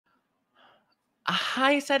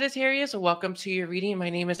Hi, Sagittarius. Welcome to your reading. My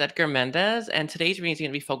name is Edgar Mendez, and today's reading is going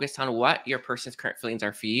to be focused on what your person's current feelings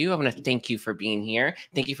are for you. I want to thank you for being here.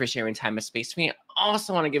 Thank you for sharing time and space with me. I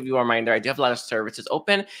also want to give you a reminder I do have a lot of services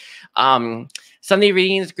open. Um, Sunday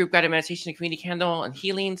readings, group guided meditation, and community candle, and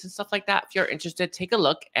healings and stuff like that. If you're interested, take a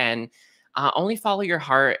look and only follow your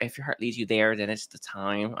heart. If your heart leads you there, then it's the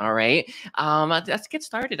time. All right. Let's get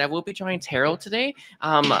started. I will be drawing tarot today,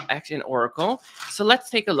 actually an oracle. So let's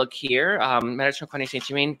take a look here. Meditation Saint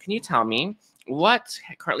Germain, can you tell me what's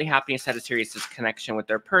currently happening in Sagittarius' connection with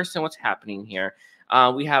their person? What's happening here?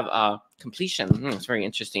 We have completion. It's very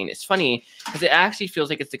interesting. It's funny because it actually feels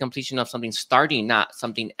like it's the completion of something starting, not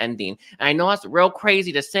something ending. And I know that's real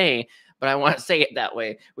crazy to say, but I want to say it that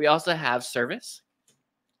way. We also have service.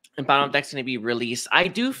 And bottom deck's going to be release. I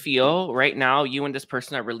do feel right now you and this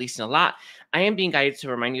person are releasing a lot. I am being guided to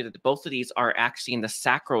remind you that both of these are actually in the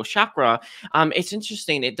sacral chakra. It's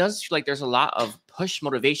interesting. It does feel like there's a lot of push,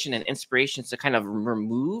 motivation, and inspirations to kind of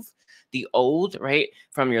remove the old, right,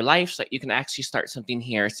 from your life so that you can actually start something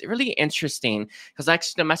here. It's really interesting because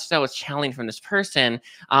actually the message I was channeling from this person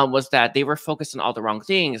was that they were focused on all the wrong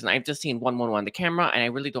things. And I've just seen 111 on the camera, and I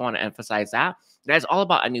really don't want to emphasize that. That's all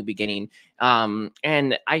about a new beginning.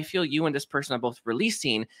 And I feel you and this person are both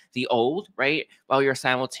releasing the old, right, while you're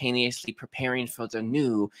simultaneously preparing for the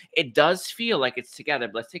new. It does feel like it's together,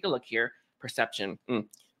 but let's take a look here. Perception.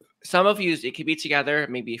 Some of you, it could be together,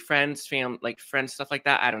 maybe friends, family, like friends, stuff like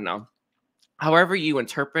that. I don't know. However you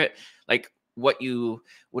interpret, like what you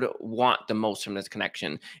would want the most from this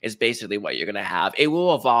connection is basically what you're going to have. It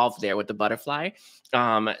will evolve there with the butterfly.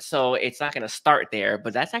 So it's not going to start there,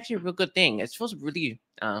 but that's actually a real good thing. It feels really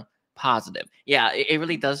positive. Yeah, it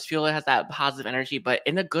really does feel it has that positive energy, but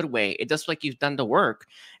in a good way. It does feel like you've done the work.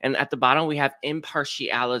 And at the bottom, we have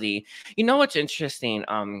impartiality. You know what's interesting?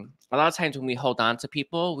 A lot of times when we hold on to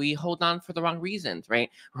people, we hold on for the wrong reasons, right?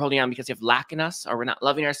 We're holding on because we have lack in us, or we're not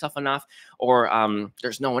loving ourselves enough, or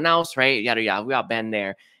there's no one else, right? Yada yada. We all been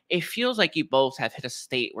there. It feels like you both have hit a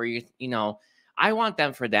state where you I want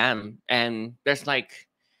them for them, and there's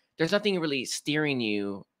nothing really steering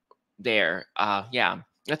you there. Yeah,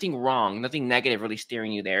 nothing wrong, nothing negative really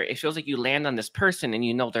steering you there. It feels like you land on this person and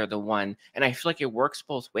you know they're the one. And I feel like it works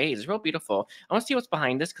both ways. It's real beautiful. I want to see what's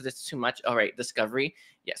behind this because it's too much. All right, discovery.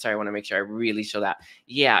 Yeah, sorry, I want to make sure I really show that.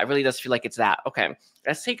 Yeah, it really does feel like it's that. Okay,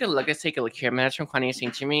 let's take a look. Let's take a look here. Manager from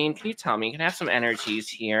Saint Germain. Can you tell me? Can I have some energies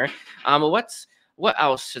here? What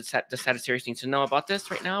else should the Sagittarius need to know about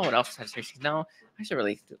this right now? What else does Sagittarius need to know? I should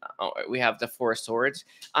really. Oh, we have the Four of Swords.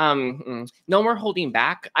 No more holding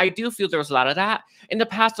back. I do feel there was a lot of that in the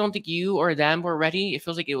past. I don't think you or them were ready. It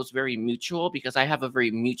feels like it was very mutual because I have a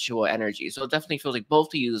very mutual energy. So it definitely feels like both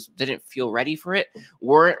of you didn't feel ready for it,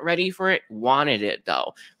 weren't ready for it, wanted it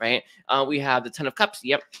though, right? We have the Ten of Cups.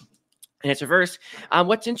 Yep. And it's reverse.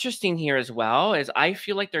 What's interesting here as well is I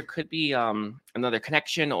feel like there could be another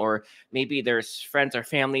connection, or maybe there's friends or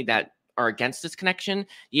family that are against this connection.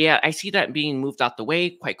 Yeah, I see that being moved out the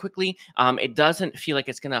way quite quickly. It doesn't feel like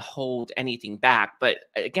it's going to hold anything back. But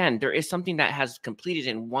again, there is something that has completed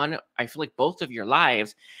in one, I feel like both of your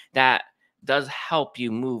lives that does help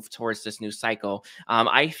you move towards this new cycle.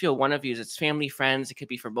 I feel one of you is it's family, friends. It could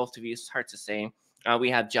be for both of you. It's hard to say.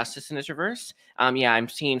 We have justice in its reverse. Yeah, I'm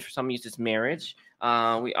seeing for some use it's marriage.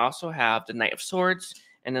 We also have the Knight of Swords.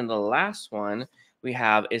 And then the last one we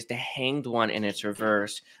have is the Hanged One in its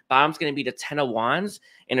reverse. Bottom's going to be the Ten of Wands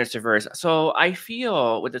in its reverse. So I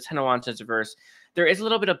feel with the Ten of Wands in its reverse, there is a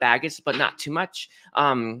little bit of baggage, but not too much.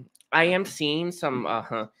 I am seeing some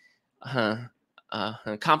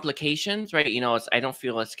complications, right? I don't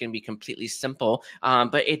feel it's going to be completely simple,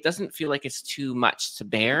 but it doesn't feel like it's too much to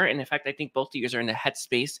bear. And in fact, I think both of you are in the head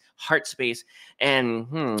space, heart space,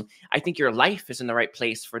 and I think your life is in the right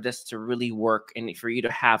place for this to really work and for you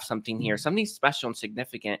to have something here, something special and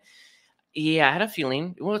significant. Yeah, I had a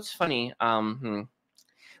feeling. Well, it's funny.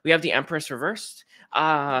 We have the Empress reversed.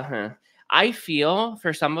 I feel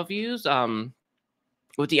for some of you,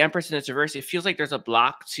 with the Empress in its reverse, it feels like there's a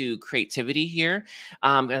block to creativity here.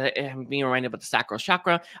 I'm being reminded about the sacral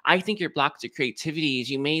chakra. I think your block to creativity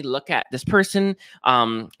is you may look at this person,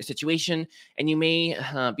 a situation, and you may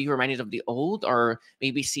be reminded of the old, or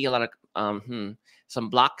maybe see a lot of some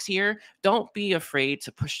blocks here. Don't be afraid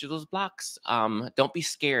to push through those blocks. Don't be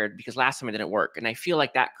scared because last time it didn't work, and I feel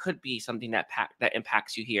like that could be something that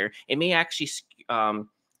impacts you here. It may actually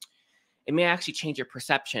it may actually change your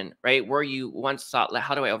perception, right? Where you once thought, like,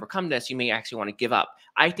 how do I overcome this? You may actually want to give up.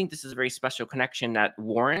 I think this is a very special connection that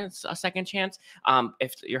warrants a second chance.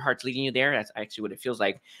 If your heart's leading you there, that's actually what it feels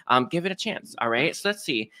like. Give it a chance. All right. So let's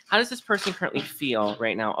see. How does this person currently feel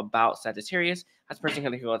right now about Sagittarius? How's this person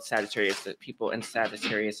currently feel about Sagittarius, the people in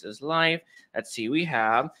Sagittarius's life? Let's see. We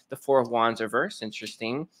have the Four of Wands reverse.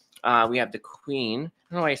 Interesting. We have the Queen.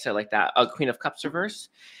 I don't know why I said it like that. Queen of Cups reverse.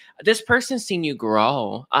 This person's seen you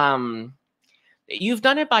grow. You've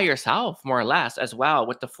done it by yourself, more or less, as well,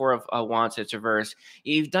 with the Four of Wands. It's reverse.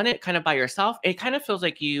 You've done it kind of by yourself. It kind of feels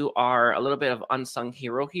like you are a little bit of unsung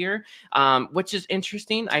hero here, which is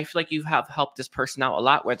interesting. I feel like you have helped this person out a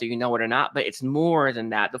lot, whether you know it or not, but it's more than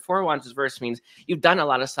that. The Four of Wands reverse means you've done a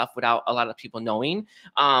lot of stuff without a lot of people knowing.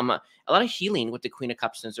 A lot of healing with the Queen of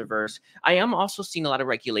Cups in reverse. I am also seeing a lot of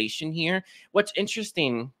regulation here. What's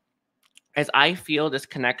interesting, as I feel this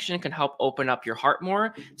connection can help open up your heart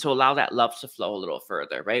more to allow that love to flow a little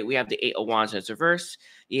further, right? We have the Eight of Wands in its reverse.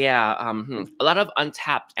 Yeah, a lot of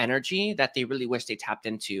untapped energy that they really wish they tapped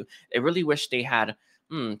into. They really wish they had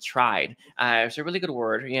tried. It's a really good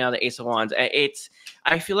word, you know, the Ace of Wands.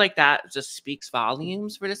 I feel like that just speaks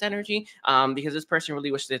volumes for this energy, because this person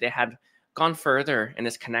really wished that they had gone further in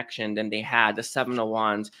this connection than they had. The Seven of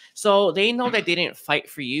Wands. So they know that they didn't fight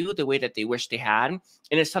for you the way that they wish they had. And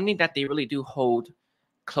it's something that they really do hold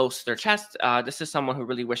close to their chest. This is someone who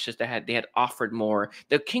really wishes they had offered more.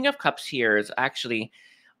 The King of Cups here is actually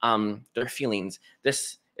their feelings.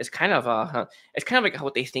 This is kind of it's kind of like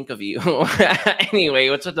what they think of you. Anyway,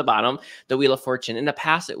 what's at the bottom? The Wheel of Fortune. In the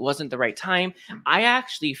past, it wasn't the right time. I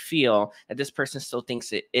actually feel that this person still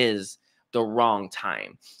thinks it is the wrong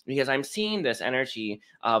time, because I'm seeing this energy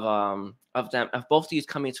of both these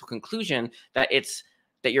coming to a conclusion that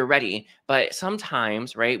you're ready. But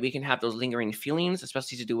sometimes, right, we can have those lingering feelings,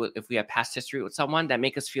 especially to do with if we have past history with someone, that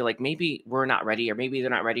make us feel like maybe we're not ready, or maybe they're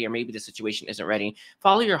not ready, or maybe the situation isn't ready.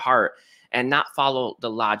 Follow your heart and not follow the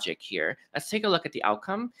logic here. Let's take a look at the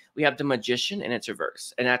outcome. We have the Magician in its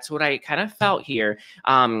reverse. And that's what I kind of felt here.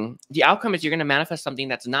 The outcome is you're going to manifest something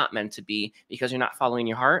that's not meant to be because you're not following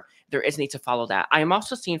your heart. There is need to follow that. I am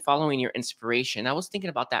also seeing following your inspiration. I was thinking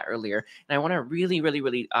about that earlier, and I want to really, really,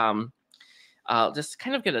 really just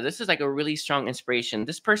kind of this is like a really strong inspiration.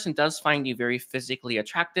 This person does find you very physically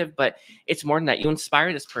attractive, but it's more than that. You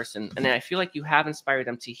inspire this person, and then I feel like you have inspired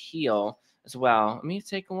them to heal as well. Let me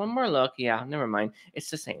take one more look. Yeah, never mind. It's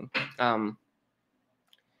the same.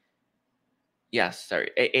 Yes, sorry.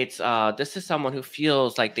 It's this is someone who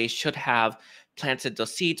feels like they should have planted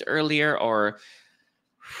those seeds earlier, or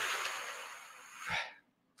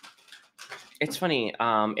it's funny.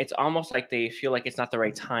 It's almost like they feel like it's not the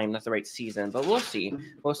right time, not the right season, but we'll see.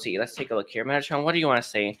 We'll see. Let's take a look here. Metatron, what do you want to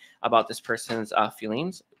say about this person's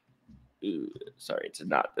feelings? Ooh, sorry, it's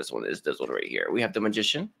not this one. It's this one right here. We have the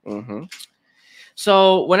Magician.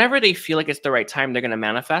 So whenever they feel like it's the right time, they're going to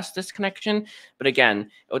manifest this connection. But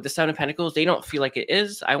again, with the Seven of Pentacles, they don't feel like it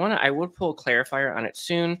is. I would pull a clarifier on it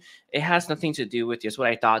soon. It has nothing to do with just what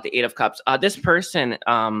I thought. The Eight of Cups. This person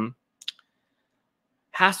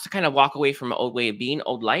has to kind of walk away from an old way of being,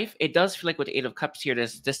 old life. It does feel like with the Eight of Cups here,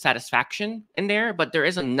 there's dissatisfaction in there, but there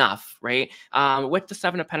is enough, right? With the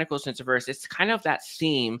Seven of Pentacles in its reverse, it's kind of that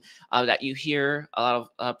theme that you hear a lot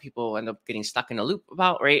of people end up getting stuck in a loop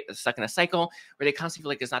about, right? Stuck in a cycle where they constantly feel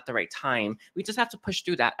like it's not the right time. We just have to push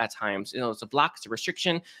through that at times. You know, it's a block, it's a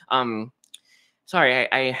restriction.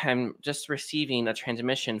 Sorry, I am just receiving a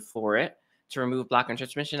transmission for it to remove block and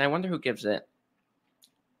transmission. I wonder who gives it.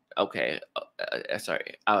 Okay,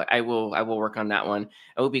 sorry. I will work on that one.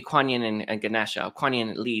 It will be Kuan Yin and Ganesha. Kuan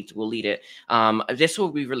Yin will lead it. This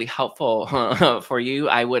will be really helpful for you.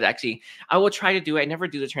 I will try to do it. I never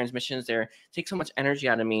do the transmissions. They take so much energy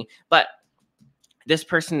out of me. But this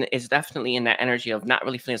person is definitely in that energy of not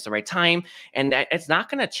really feeling it's the right time, and that it's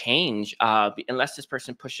not going to change unless this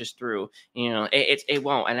person pushes through. You know, it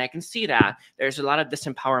won't, and I can see that there's a lot of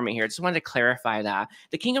disempowerment here. I just wanted to clarify that.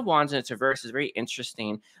 The King of Wands in its reverse is very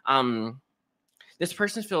interesting. This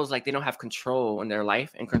person feels like they don't have control in their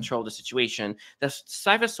life and control the situation. The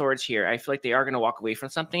Five of Swords here, I feel like they are going to walk away from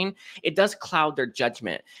something. It does cloud their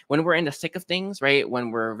judgment. When we're in the thick of things, right?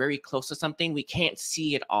 When we're very close to something, we can't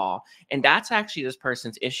see it all. And that's actually this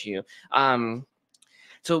person's issue.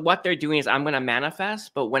 So what they're doing is I'm going to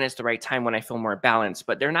manifest, but when it's the right time, when I feel more balanced.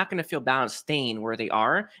 But they're not going to feel balanced staying where they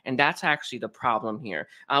are. And that's actually the problem here.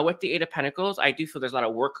 With the Eight of Pentacles, I do feel there's a lot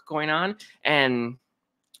of work going on. And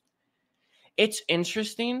it's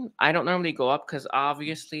interesting. I don't normally go up because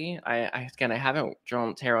obviously I haven't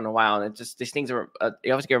drawn tarot in a while, and it just these things are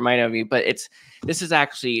they always get reminded of me. But this is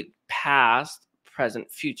actually past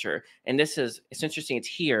present, future. And it's interesting, it's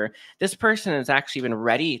here. This person has actually been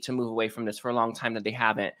ready to move away from this for a long time that they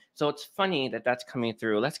haven't. So it's funny that that's coming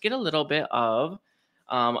through. Let's get a little bit of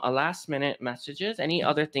a last minute messages. Any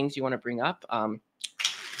other things you want to bring up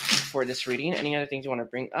for this reading? Any other things you want to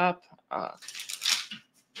bring up? I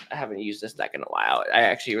haven't used this deck in a while. I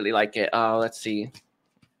actually really like it. Let's see.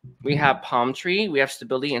 We have palm tree. We have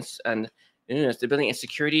stability and stability and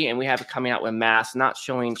security, and we have it coming out with mass, not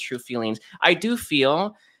showing true feelings. I do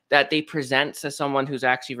feel that they present as someone who's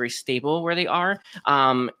actually very stable where they are.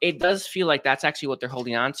 It does feel like that's actually what they're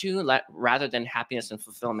holding on to, rather than happiness and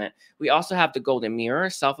fulfillment. We also have the golden mirror,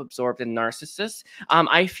 self-absorbed and narcissist.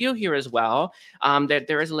 I feel here as well that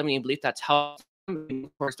there is a limiting belief that's helped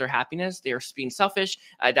towards their happiness. They're being selfish.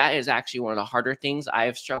 That is actually one of the harder things I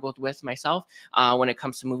have struggled with myself when it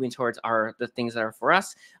comes to moving towards the things that are for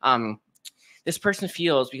us. This person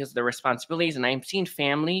feels, because of their responsibilities, and I'm seeing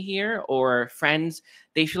family here or friends,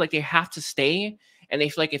 they feel like they have to stay, and they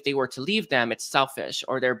feel like if they were to leave them, it's selfish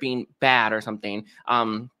or they're being bad or something,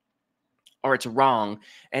 or it's wrong.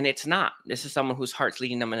 And it's not. This is someone whose heart's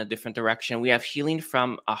leading them in a different direction. We have healing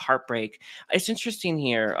from a heartbreak. It's interesting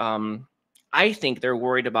here. I think they're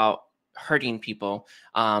worried about hurting people.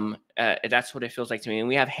 That's what it feels like to me. And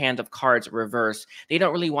we have hand of cards reverse. They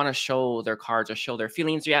don't really want to show their cards or show their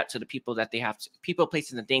feelings yet to the people that they have to, people,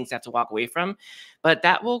 places, and things they have to walk away from. But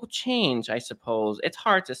that will change, I suppose. It's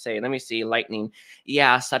hard to say. Let me see. Lightning.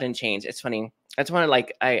 Yeah, sudden change. It's funny. I just want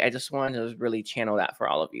to I just want to really channel that for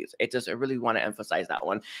all of you. I really want to emphasize that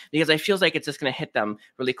one, because I feels like it's just going to hit them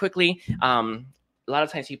really quickly. A lot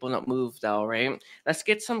of times people don't move though, right? Let's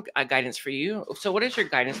get some guidance for you. So what is your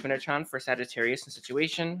guidance, Metatron, for Sagittarius in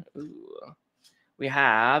situation? Ooh. We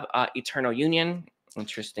have eternal union.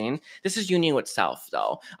 Interesting. This is union with self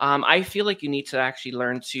though. I feel like you need to actually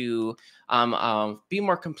learn to be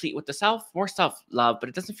more complete with the self, more self-love, but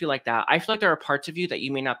it doesn't feel like that. I feel like there are parts of you that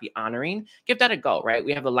you may not be honoring. Give that a go, right?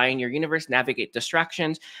 We have align your universe, navigate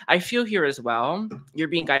distractions. I feel here as well, you're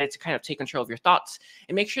being guided to kind of take control of your thoughts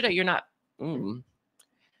and make sure that you're not...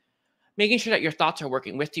 making sure that your thoughts are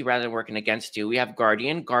working with you rather than working against you. We have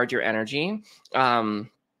guardian, guard your energy. It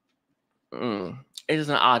is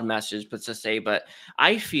an odd message, but to say, but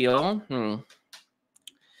I feel, I'm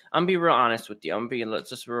gonna be real honest with you.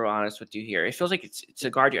 Just real honest with you here. It feels like it's to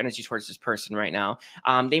guard your energy towards this person right now.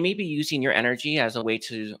 They may be using your energy as a way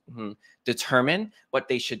to determine what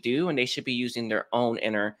they should do, and they should be using their own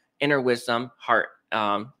inner wisdom, heart,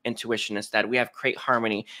 intuition instead. We have create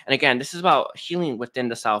harmony. And again, this is about healing within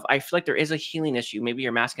the self. I feel like there is a healing issue. Maybe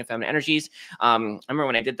your masculine, feminine energies. I remember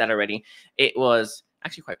when I did that already, it was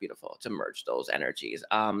actually quite beautiful to merge those energies.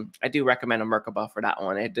 I do recommend a Merkaba for that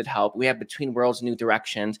one. It did help. We have between worlds, new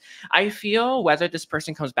directions. I feel whether this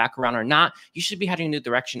person comes back around or not, you should be heading a new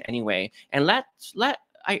direction anyway. And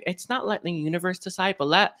it's not letting the universe decide, but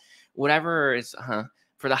let whatever is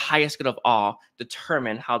for the highest good of all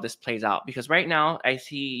determine how this plays out. Because right now I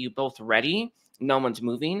see you both ready. No one's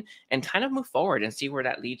moving, and kind of move forward and see where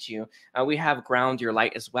that leads you. We have ground your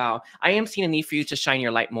light as well. I am seeing a need for you to shine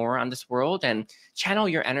your light more on this world and channel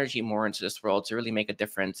your energy more into this world to really make a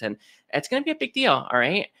difference. And it's going to be a big deal. All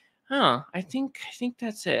right. I think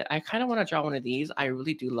that's it. I kind of want to draw one of these. I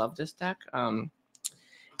really do love this deck.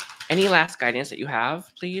 Any last guidance that you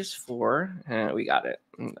have, please, for, we got it.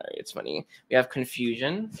 It's funny. We have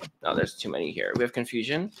confusion. Oh, there's too many here. We have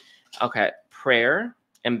confusion. Okay. Prayer.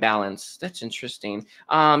 Imbalance. That's interesting.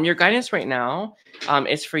 Your guidance right now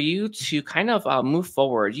is for you to kind of move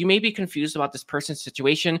forward. You may be confused about this person's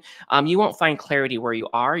situation. You won't find clarity where you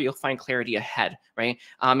are. You'll find clarity ahead, right?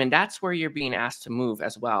 And that's where you're being asked to move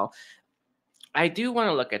as well. I do want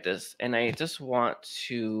to look at this, and I just want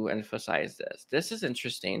to emphasize this. This is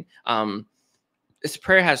interesting. This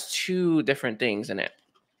prayer has two different things in it.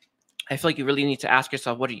 I feel like you really need to ask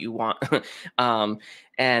yourself, what do you want?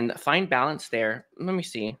 And find balance there. Let me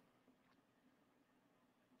see.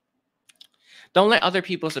 Don't let other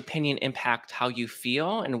people's opinion impact how you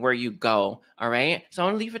feel and where you go. All right. So I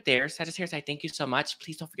want to leave it there. Sagittarius, I thank you so much.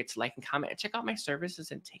 Please don't forget to like and comment and check out my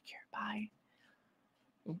services, and take care. Bye.